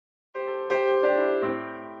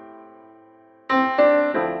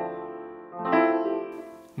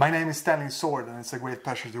My name is Daniel Swärd, and it's a great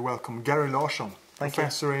pleasure to welcome Gerry Larsson,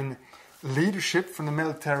 Professor in Leadership from the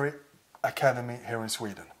Military Academy here in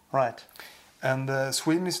Sweden. Right. And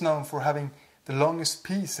Sweden is known for having the longest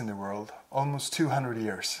peace in the world, almost 200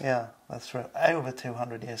 years. Yeah, that's right. Over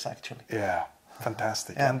 200 years, actually. Yeah,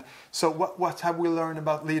 fantastic. Yeah. And so what have we learned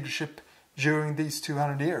about leadership during these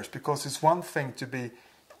 200 years? Because it's one thing to be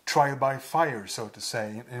trial by fire, so to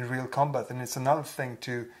say, in real combat, and it's another thing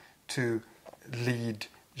to lead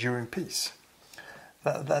during peace.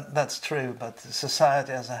 That's true, but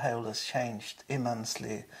society as a whole has changed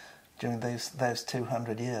immensely during those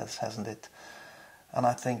 200 years, hasn't it? And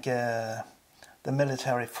I think the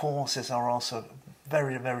military forces are also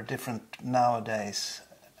very, very different nowadays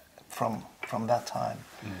from that time.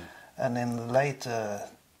 And in the later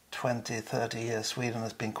 20, 30 years, Sweden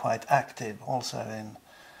has been quite active also in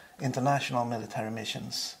international military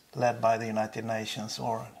missions led by the United Nations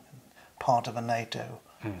or part of a NATO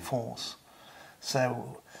force.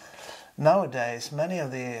 So nowadays, many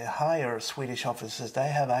of the higher Swedish officers, they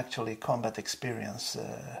have actually combat experience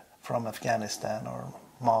from Afghanistan or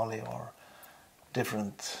Mali or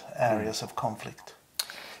different areas of conflict.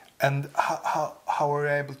 And how are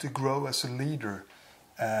you able to grow as a leader,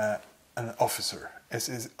 an officer?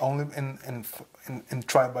 Is only in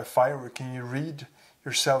trial by fire, or can you read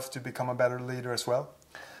yourself to become a better leader as well?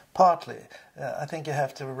 Partly. I think you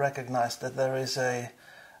have to recognize that there is a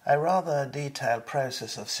rather detailed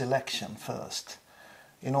process of selection first.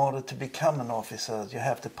 In order to become an officer, you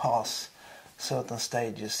have to pass certain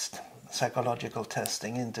stages, psychological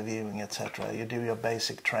testing, interviewing, etc. You do your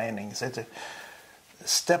basic trainings. It's a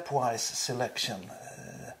stepwise selection.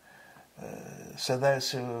 So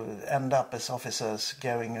those who end up as officers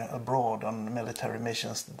going abroad on military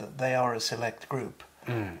missions, they are a select group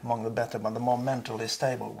among the better, but the more mentally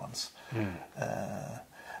stable ones.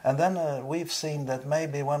 And then we've seen that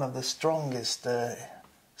maybe one of the strongest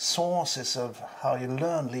sources of how you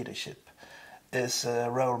learn leadership is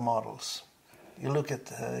role models. You look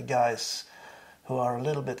at guys who are a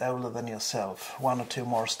little bit older than yourself, 1 or 2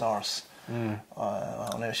 more stars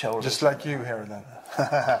on their shoulders. Just like you here then.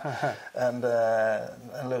 And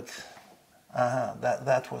look,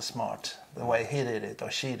 that was smart, the way he did it or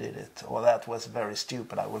she did it, or that was very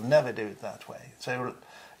stupid, I will never do it that way. So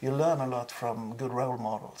you learn a lot from good role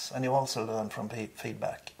models, and you also learn from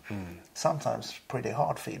feedback. Sometimes pretty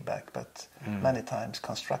hard feedback, but many times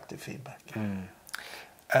constructive feedback.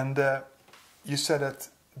 And you said that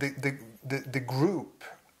the group,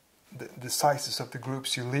 the sizes of the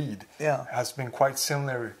groups you lead has been quite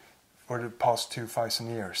similar for the past 2,000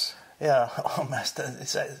 years. Yeah, almost.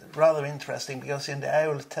 It's rather interesting because in the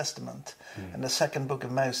Old Testament, in the second book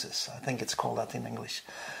of Moses, I think it's called that in English,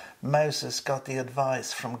 Moses got the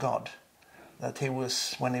advice from God that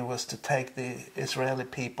when he was to take the Israeli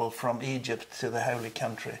people from Egypt to the Holy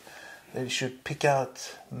Country, they should pick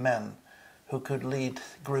out men who could lead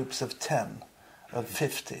groups of 10, of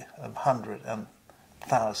 50, of 100 and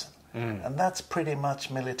 1,000. And that's pretty much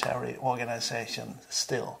military organization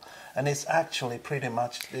still. And it's actually pretty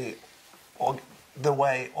much the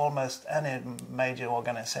way almost any major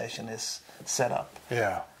organization is set up.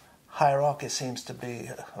 Yeah. Hierarchy seems to be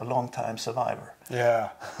a long-time survivor.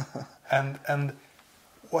 Yeah. and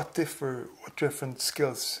what different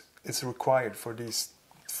skills is required for these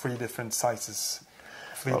 3 different sizes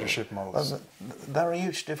of leadership models? Well, there are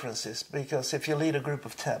huge differences, because if you lead a group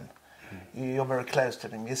of 10, you're very close to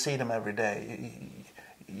them, you see them every day,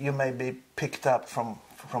 you may be picked up from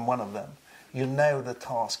one of them, you know the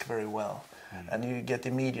task very well, and you get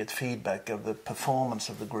immediate feedback of the performance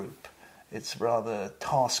of the group. It's rather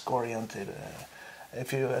task-oriented.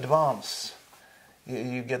 If you advance,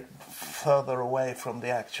 you get further away from the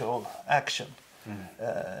actual action.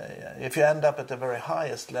 If you end up at the very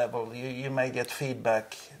highest level, you may get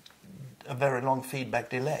feedback, a very long feedback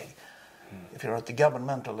delay. If you're at the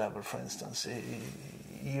governmental level, for instance,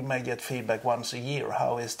 you may get feedback once a year.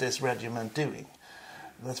 How is this regiment doing?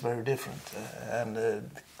 That's very different. And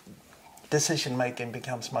decision-making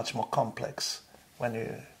becomes much more complex when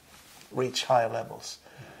you reach higher levels.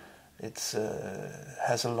 It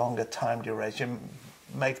has a longer time duration.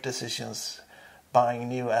 You make decisions buying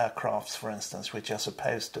new aircrafts, for instance, which are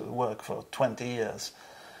supposed to work for 20 years.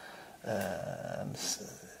 And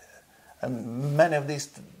many of these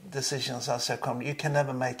decisions are so common, you can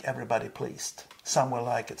never make everybody pleased. Some will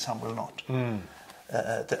like it, some will not.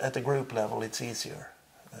 At the group level, it's easier.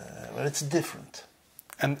 But it's different.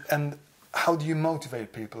 And how do you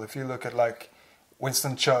motivate people? If you look at like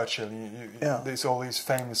Winston Churchill, there's all these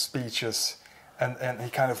famous speeches, and he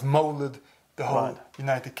kind of molded the whole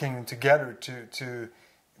United Kingdom together to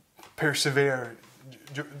persevere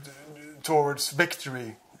towards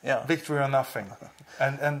victory, victory or nothing.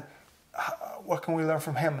 And what can we learn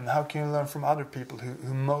from him, and how can we learn from other people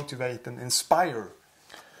who motivate and inspire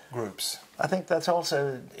groups? I think that's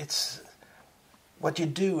also, it's what you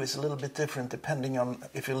do is a little bit different depending on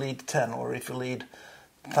if you lead 10 or if you lead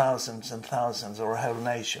thousands and thousands or a whole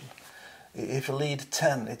nation. If you lead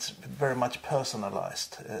 10, it's very much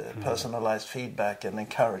personalized, personalized feedback and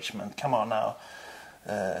encouragement. Come on now,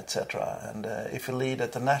 etc. And if you lead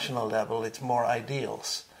at the national level, it's more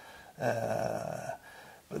ideals.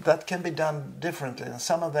 But that can be done differently, and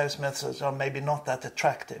some of those methods are maybe not that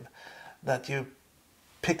attractive, that you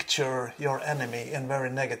picture your enemy in very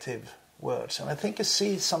negative words. And I think you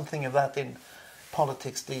see something of that in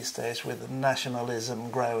politics these days, with nationalism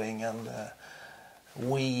growing and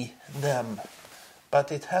we, them.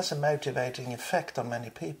 But it has a motivating effect on many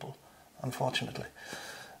people, unfortunately.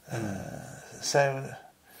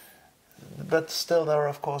 But still there are,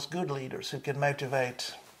 of course, good leaders who can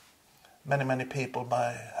motivate many people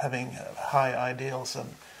by having high ideals,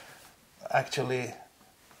 and actually,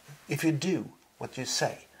 if you do what you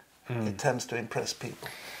say, it tends to impress people.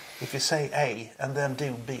 If you say A and then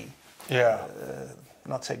do B,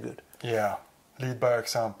 not so good. Yeah, lead by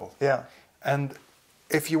example. Yeah. And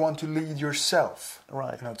if you want to lead yourself,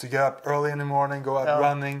 right, to get up early in the morning, go out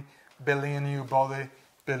running, building a new body,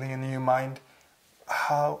 building a new mind,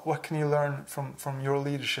 what can you learn from your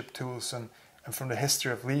leadership tools and from the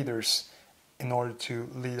history of leaders in order to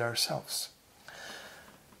lead ourselves?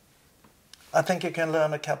 I think you can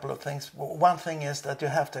learn a couple of things. One thing is that you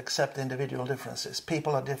have to accept individual differences.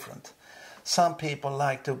 People are different. Some people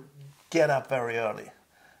like to get up very early,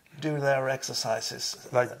 do their exercises.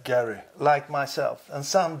 Like Gerry. Like myself. And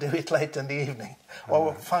some do it late in the evening,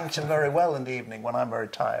 or function very well in the evening when I'm very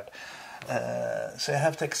tired. So you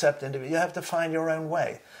have to accept you have to find your own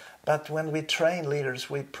way. But when we train leaders,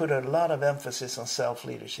 we put a lot of emphasis on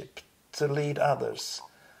self-leadership. To lead others,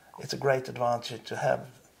 it's a great advantage to have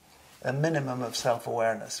a minimum of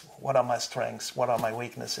self-awareness. What are my strengths? What are my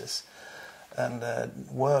weaknesses? And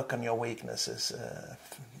work on your weaknesses,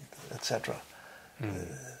 etc.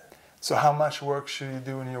 So how much work should you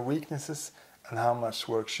do in your weaknesses, and how much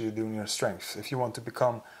work should you do in your strengths? If you want to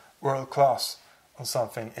become world-class on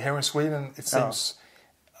something. Here in Sweden, it seems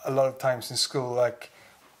a lot of times in school like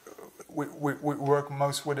we work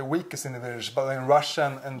most with the weakest individuals, but in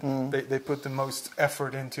Russia they put the most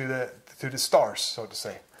effort into the stars, so to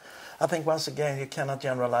say. I think once again you cannot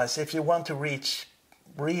generalize. If you want to reach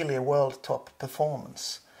really a world top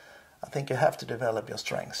performance, I think you have to develop your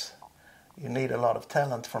strengths. You need a lot of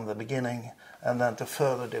talent from the beginning, and then to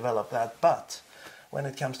further develop that. But when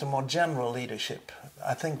it comes to more general leadership,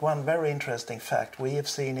 I think one very interesting fact, we have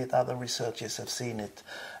seen it, other researchers have seen it,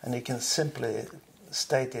 and you can simply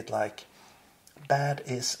state it like, bad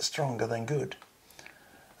is stronger than good.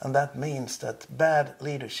 And that means that bad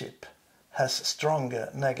leadership has stronger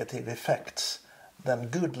negative effects than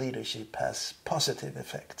good leadership has positive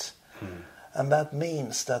effects. And that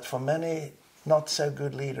means that for many not so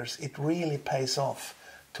good leaders, it really pays off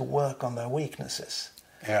to work on their weaknesses.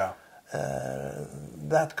 Yeah.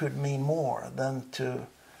 That could mean more than to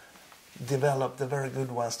develop the very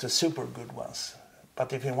good ones to super good ones.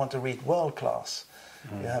 But if you want to reach world class,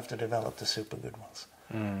 you have to develop the super good ones.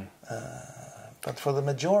 But for the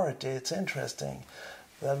majority, it's interesting.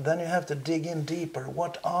 Then you have to dig in deeper.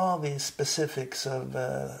 What are the specifics of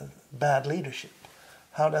bad leadership?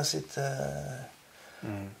 How does it...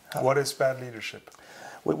 What is bad leadership?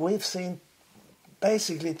 We've seen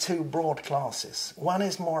basically two broad classes. One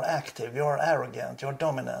is more active. You're arrogant, you're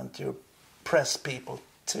dominant, you press people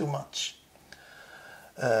too much.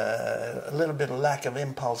 A little bit of lack of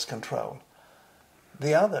impulse control.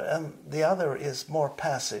 The other is more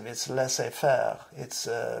passive. It's laissez-faire. It's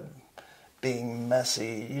being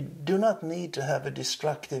messy. You do not need to have a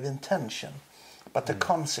destructive intention, but the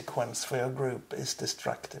consequence for your group is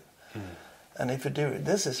destructive. And if you do,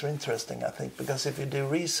 this is interesting, I think, because if you do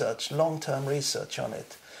research, long-term research on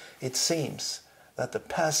it, it seems that the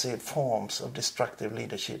passive forms of destructive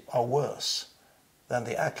leadership are worse than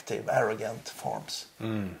the active, arrogant forms.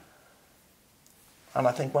 And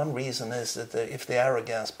I think one reason is that if the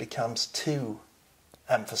arrogance becomes too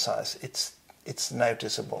emphasized, it's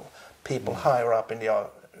noticeable. People higher up in the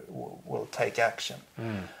will take action.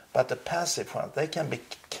 But the passive one, they can be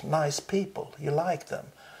nice people. You like them.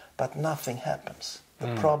 But nothing happens.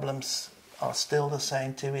 The problems are still the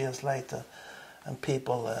same 2 years later, and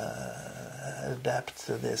people adapt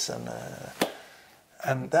to this, and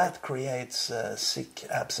that creates sick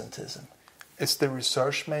absenteeism. Is the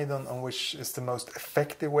research made on which is the most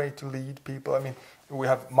effective way to lead people? I mean, we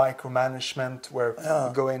have micromanagement where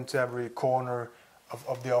you go into every corner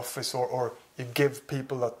of the office, or you give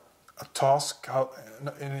people a task,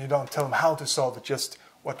 and you don't tell them how to solve it, just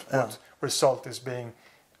what result is being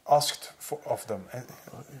asked of them.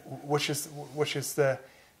 Which is the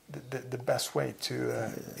best way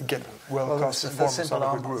to get world-class performance out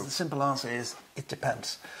of a group? The simple answer is it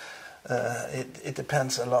depends. It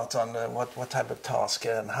depends a lot on what type of task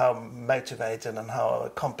and how motivated and how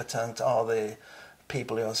competent are the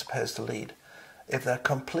people you're supposed to lead. If they're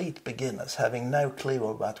complete beginners, having no clue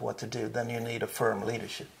about what to do, then you need a firm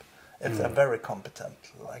leadership. If they're very competent,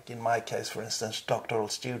 like in my case, for instance, doctoral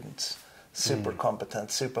students, super competent,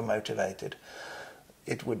 super motivated,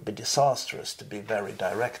 it would be disastrous to be very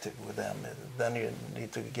directive with them. Then you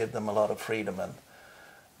need to give them a lot of freedom, and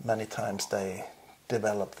many times they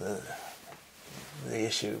develop the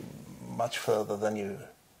issue much further than you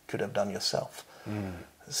could have done yourself.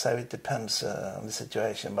 So it depends on the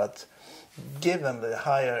situation, but given the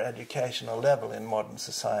higher educational level in modern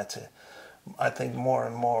society, I think more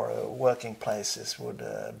and more working places would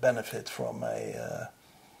benefit from a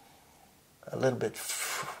little bit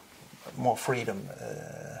more freedom,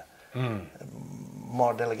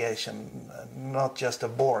 more delegation, not just a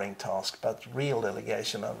boring task, but real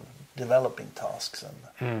delegation of developing tasks.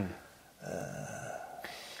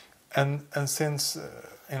 And since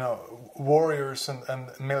warriors and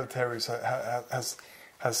militaries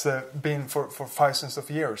has been for thousands of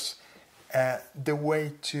years, the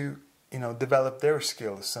way to develop their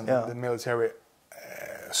skills, and the military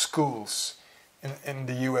schools in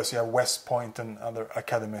the US, you have West Point and other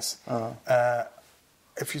academies.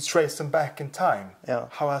 If you trace them back in time,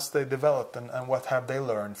 how has they developed, and what have they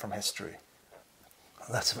learned from history?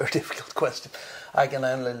 That's a very difficult question. I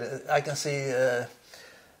can see.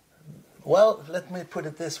 Well, let me put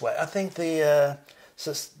it this way. I think the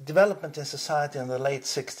development in society in the late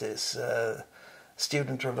 60s,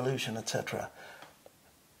 student revolution, etc.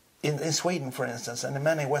 In Sweden, for instance, and in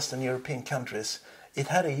many Western European countries, it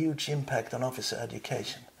had a huge impact on officer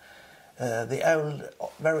education. The old,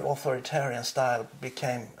 very authoritarian style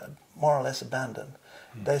became more or less abandoned.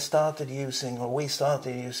 We started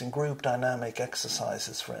using group dynamic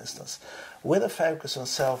exercises, for instance, with a focus on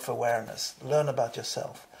self-awareness, learn about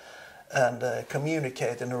yourself, and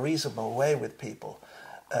communicate in a reasonable way with people.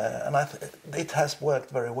 And it has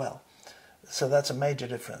worked very well. So that's a major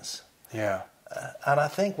difference. Yeah. And I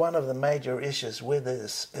think one of the major issues with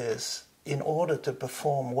this is, in order to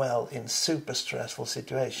perform well in super stressful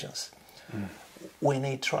situations, we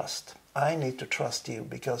need trust. I need to trust you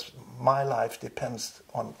because my life depends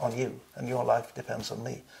on you, and your life depends on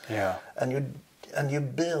me. Yeah. And you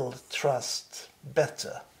build trust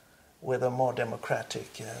better with a more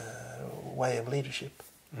democratic way of leadership.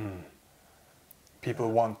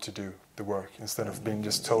 People want to do the work instead of being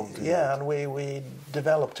just told to do it. And we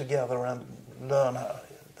develop together and learn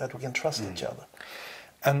that we can trust each other.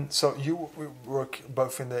 And so you work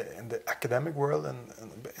both in the academic world and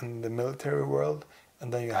in the military world,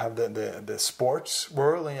 and then you have the sports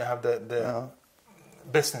world, and you have the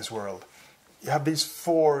business world. You have these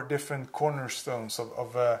 4 different cornerstones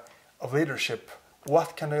of leadership.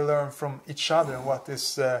 What can they learn from each other, and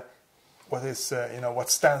what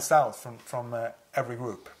stands out from every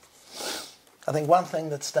group? I think one thing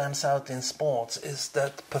that stands out in sports is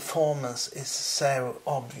that performance is so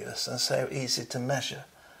obvious and so easy to measure.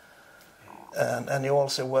 And you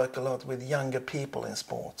also work a lot with younger people in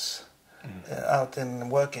sports. Out in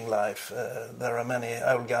working life, there are many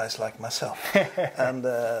old guys like myself. And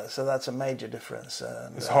so that's a major difference.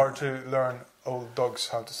 And, it's hard to learn old dogs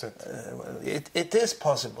how to sit. It is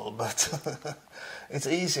possible, but it's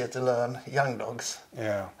easier to learn young dogs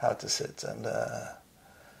how to sit. And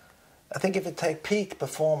I think if you take peak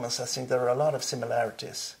performance, I think there are a lot of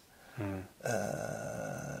similarities.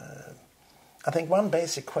 I think one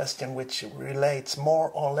basic question which relates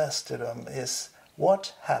more or less to them is,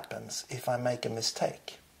 what happens if I make a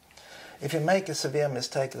mistake? If you make a severe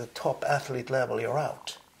mistake at the top athlete level, you're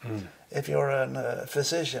out. If you're a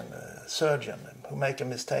physician, a surgeon, who make a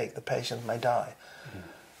mistake, the patient may die.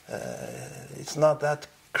 It's not that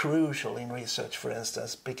crucial in research, for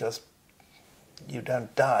instance, because you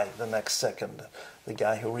don't die the next second, the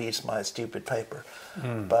guy who reads my stupid paper.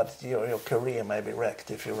 But your career may be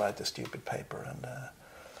wrecked if you write a stupid paper.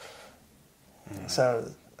 And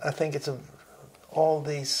so I think it's all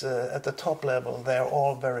these, at the top level, they're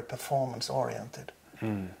all very performance-oriented.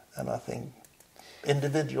 And I think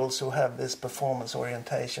individuals who have this performance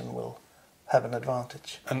orientation will have an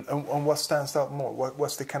advantage. And what stands out more?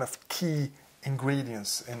 What's the kind of key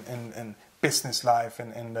ingredients in business life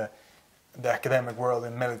and in the academic world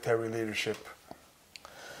and military leadership?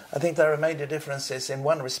 I think there are major differences in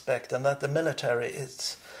one respect, and that the military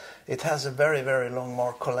it has a very, very long,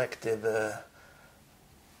 more collective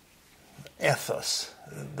ethos,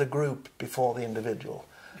 the group before the individual.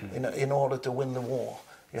 In order to win the war,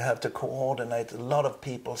 you have to coordinate a lot of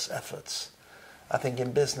people's efforts. I think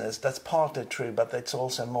in business that's partly true, but it's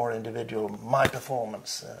also more individual. My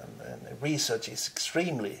performance and research is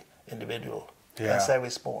extremely individual, and so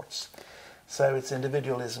is sports. So it's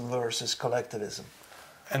individualism versus collectivism.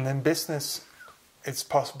 And in business, it's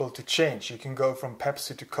possible to change. You can go from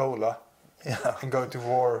Pepsi to Cola and go to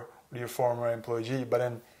war with your former employee. But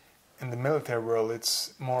in the military world,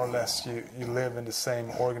 it's more or less you live in the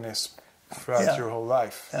same organism throughout your whole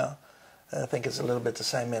life. Yeah, I think it's a little bit the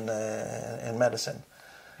same in medicine.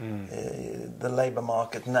 The labor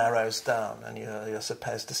market narrows down, and you're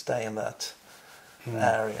supposed to stay in that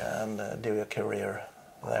area and do your career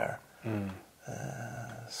there.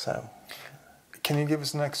 So, can you give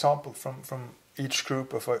us an example from each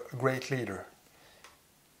group of a great leader?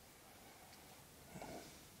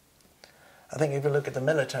 I think if you look at the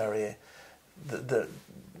military,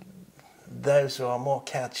 those who are more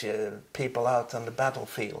catchy, people out on the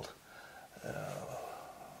battlefield,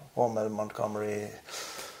 Rommel, Montgomery,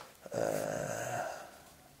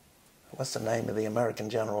 what's the name of the American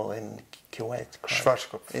general in Kuwait?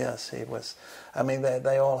 Schwarzkopf. Yes, he was. I mean,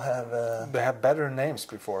 they all have... they have better names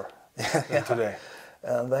before than today.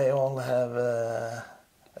 And they all have,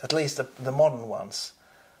 at least the modern ones,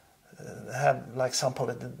 have like some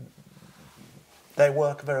they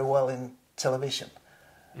work very well in television.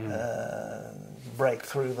 Break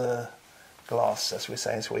through the glass, as we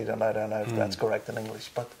say in Sweden. I don't know if that's correct in English,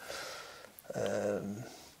 but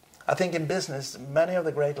I think in business, many of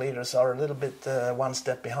the great leaders are a little bit one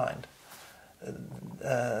step behind.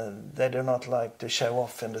 They do not like to show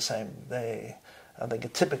off in the same. I think a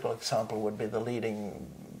typical example would be the leading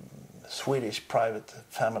Swedish private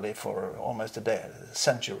family for almost a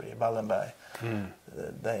century, Wallenberg.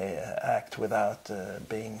 They act without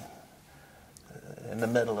being in the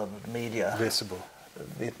middle of the media. Visible.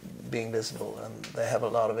 Being visible, and they have a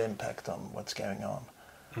lot of impact on what's going on.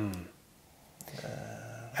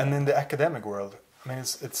 And in the academic world, I mean,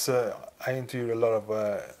 it's I interviewed a lot of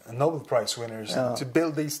Nobel Prize winners to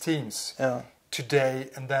build these teams today,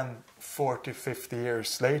 and then 40, 50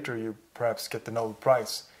 years later, you perhaps get the Nobel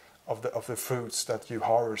Prize of the fruits that you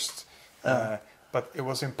harvest. But it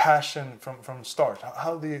was in passion from start.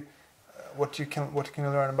 How do you, what can you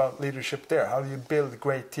learn about leadership there? How do you build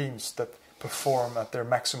great teams that perform at their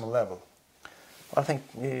maximum level? Well, I think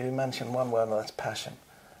you mentioned one word, that's passion.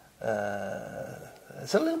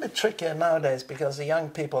 It's a little bit trickier nowadays because the young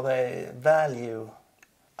people, they value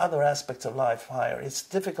other aspects of life higher. It's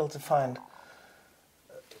difficult to find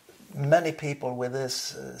many people with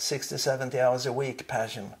this 60, 70 hours a week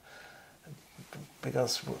passion,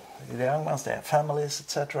 because the young ones, they have families,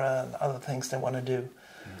 etc., and other things they want to do.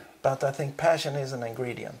 But I think passion is an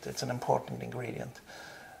ingredient. It's an important ingredient.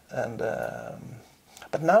 And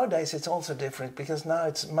but nowadays it's also different, because now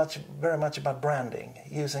it's very much about branding,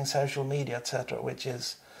 using social media, etc., which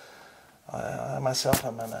is, I myself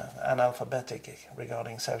am an analphabetic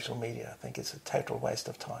regarding social media. I think it's a total waste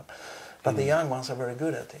of time. But the young ones are very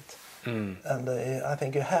good at it. And I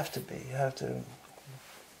think you have to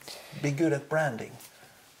be good at branding.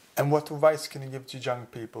 And what advice can you give to young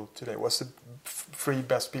people today? What's the three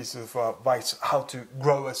best pieces of advice? How to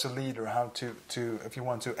grow as a leader? How to if you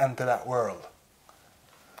want to enter that world?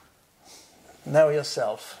 Know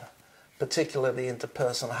yourself, particularly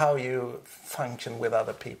interpersonal, how you function with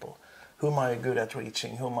other people. Whom are you good at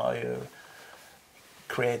reaching? Whom are you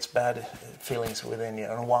creates bad feelings within you,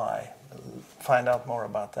 and why? Find out more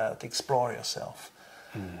about that. Explore yourself.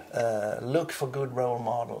 Look for good role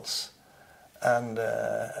models, and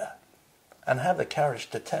have the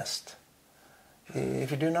courage to test.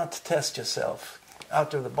 If you do not test yourself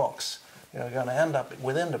out of the box, you're going to end up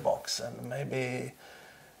within the box and maybe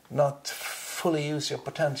not fully use your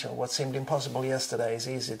potential. What seemed impossible yesterday is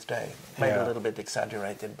easy today. Maybe a little bit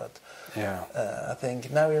exaggerated, but I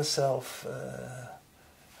think know yourself.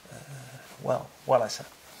 Well, what I said.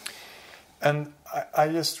 And I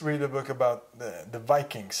just read a book about the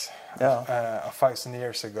Vikings 5,000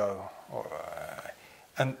 years ago,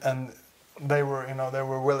 and they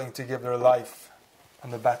were willing to give their life on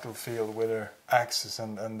the battlefield with their axes,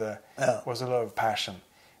 and there was a lot of passion.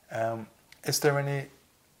 Is there any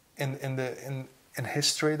in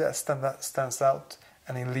history that stands out?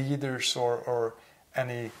 Any leaders or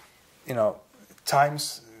any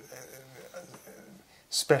times,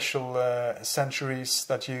 special centuries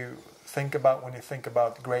that you think about when you think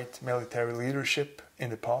about great military leadership in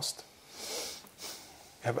the past?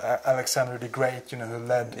 You have Alexander the Great, who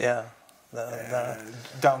led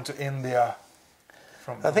down to India.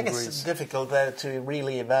 I think it's difficult though to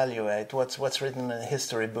really evaluate what's written in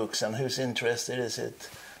history books and whose interest is it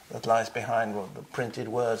that lies behind the printed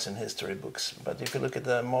words in history books. But if you look at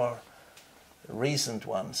the more recent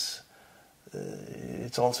ones,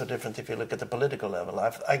 it's also different if you look at the political level.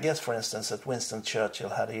 I guess, for instance, that Winston Churchill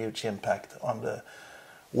had a huge impact on the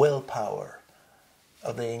willpower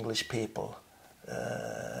of the English people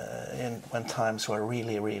when times were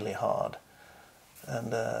really, really hard,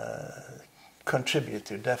 and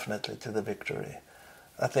contributed definitely to the victory.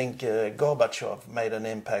 I think Gorbachev made an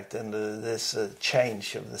impact in this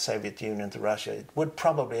change of the Soviet Union to Russia. It would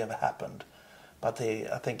probably have happened, but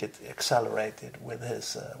I think it accelerated with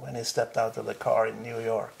his when he stepped out of the car in New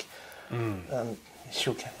York and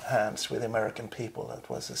shook hands with the American people. That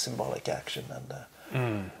was a symbolic action,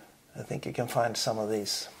 and I think you can find some of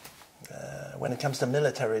these. When it comes to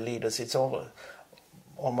military leaders, it's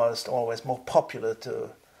almost always more popular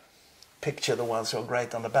to picture the ones who are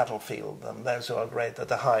great on the battlefield than those who are great at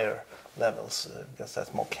the higher levels, because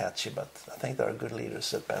that's more catchy. But I think there are good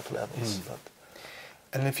leaders at both levels.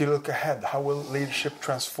 And if you look ahead, how will leadership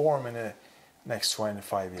transform in the next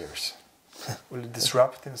 25 years? Will it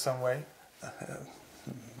disrupt in some way?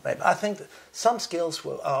 I think that some skills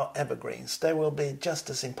are evergreens. They will be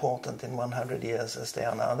just as important in 100 years as they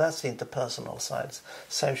are now. That's the interpersonal sides,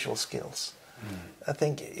 social skills. I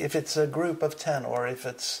think if it's a group of 10 or if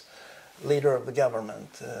it's leader of the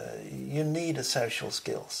government, you need a social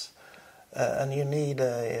skills. And you need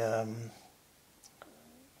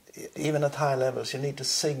even at high levels, you need to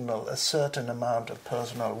signal a certain amount of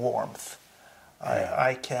personal warmth.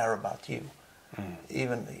 I care about you.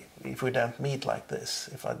 Even if we don't meet like this,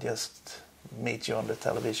 if I just meet you on the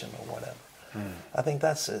television or whatever. I think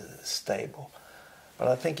that's stable. But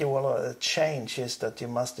I think a change is that you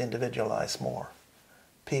must individualize more.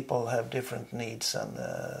 People have different needs,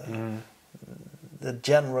 and the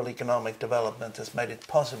general economic development has made it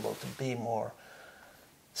possible to be more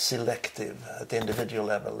selective at the individual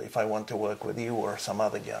level. If I want to work with you or some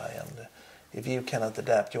other guy, and if you cannot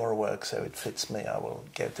adapt your work so it fits me, I will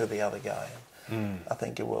go to the other guy. I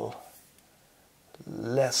think it will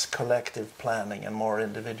less collective planning and more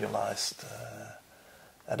individualized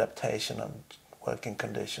adaptation and working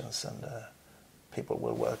conditions, and people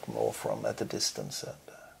will work more from at a distance, and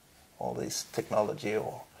all these technology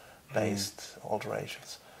or based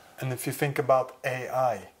alterations. And if you think about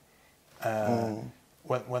AI,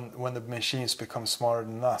 when the machines become smarter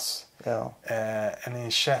than us, and in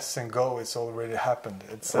chess and Go, it's already happened.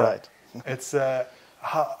 It's right. It's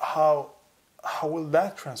how will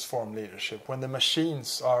that transform leadership when the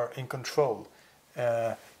machines are in control?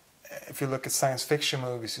 If you look at science fiction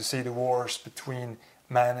movies, you see the wars between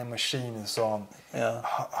man and machine and so on.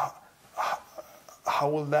 How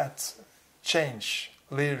will that change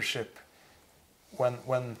leadership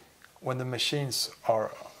when the machines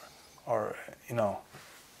are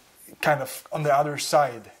kind of on the other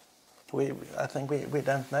side? I think we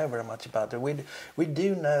don't know very much about it. We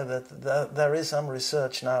do know that there is some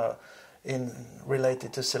research now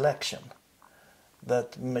related to selection,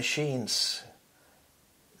 that machines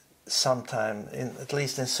sometimes, at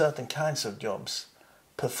least in certain kinds of jobs,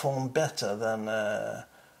 perform better than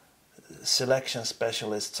selection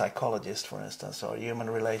specialists, psychologists, for instance, or human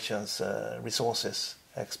relations resources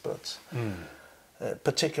experts.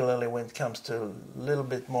 Particularly when it comes to a little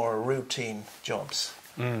bit more routine jobs.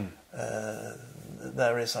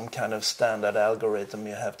 There is some kind of standard algorithm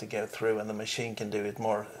you have to go through, and the machine can do it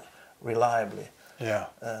more reliably than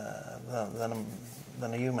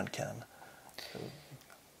a human can.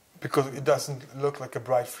 Because it doesn't look like a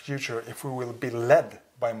bright future if we will be led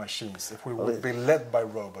by machines, if we will be led by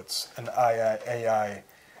robots and AI.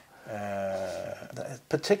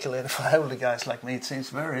 Particularly for older guys like me, it seems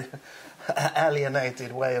very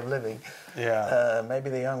alienated way of living. Maybe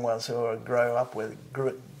the young ones who grow up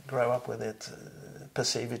with it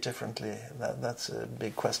perceive it differently. That's a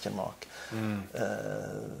big question mark.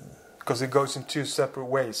 Because it goes in two separate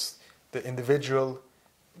ways. The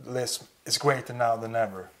individualism is greater now than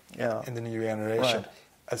ever in the new generation.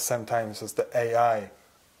 At the same time as the AI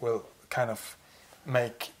will kind of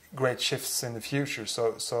make great shifts in the future.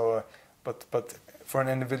 But for an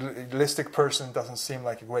individualistic person, it doesn't seem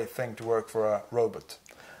like a great thing to work for a robot.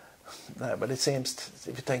 No, but it seems,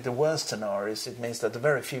 if you take the worst scenarios, it means that the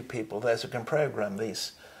very few people, those who can program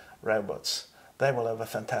these robots, they will have a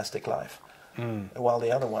fantastic life. While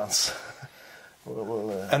the other ones,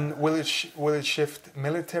 And will it shift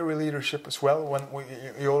military leadership as well? When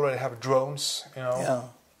you already have drones, you know. Yeah.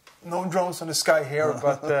 No drones on the sky here,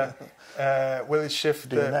 but will it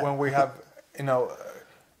shift when we have, you know,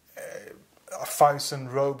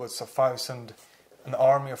 1,000 robots, an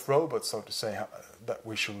army of robots, so to say, that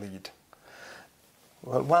we should lead?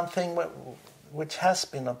 Well, one thing which has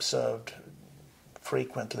been observed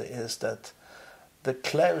frequently is that the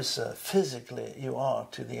closer physically you are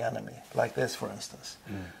to the enemy, like this, for instance,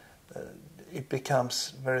 it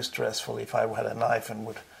becomes very stressful. If I had a knife and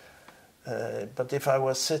would, but if I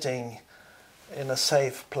was sitting in a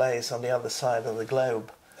safe place on the other side of the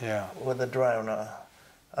globe, with a drone,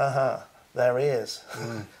 there he is.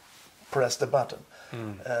 Press the button.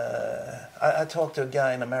 I talked to a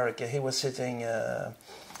guy in America. He was sitting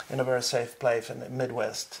in a very safe place in the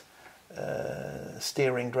Midwest,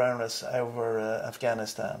 steering drones over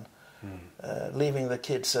Afghanistan, leaving the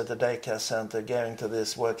kids at the daycare center, going to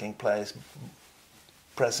this working place,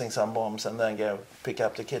 pressing some bombs, and then go pick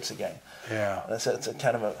up the kids again. It's a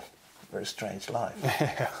kind of a very strange life.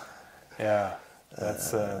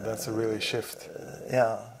 That's a really shift.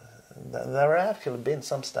 There have actually been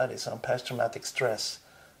some studies on post-traumatic stress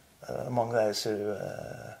among those who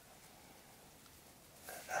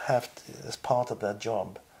have to, as part of their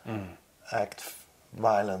job, act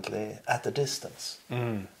violently at a distance.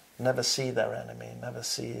 Never see their enemy, never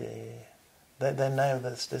see... They know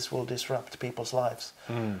that this will disrupt people's lives,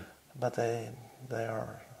 but they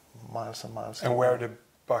are miles and miles away. And where the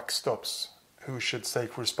buck stops, who should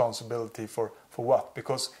take responsibility for what?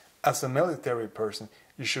 Because as a military person,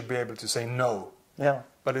 you should be able to say no.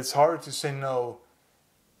 But it's hard to say no,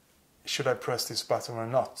 should I press this button or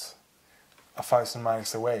not, 1,000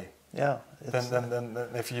 miles away. Then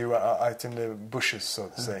if you are out in the bushes, so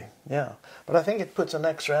to say. But I think it puts an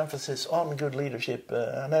extra emphasis on good leadership.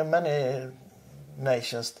 I know many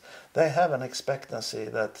nations, they have an expectancy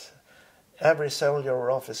that every soldier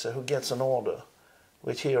or officer who gets an order,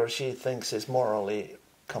 which he or she thinks is morally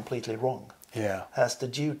completely wrong, has the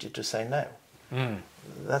duty to say no.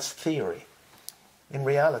 That's theory. In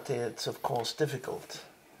reality, it's of course difficult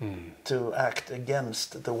to act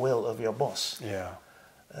against the will of your boss.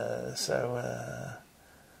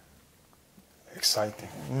 Exciting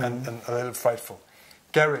and a little frightful.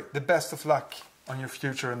 Gerry, the best of luck on your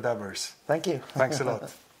future endeavors. Thank you. Thanks a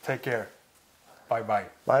lot. Take care. Bye-bye.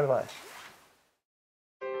 Bye-bye.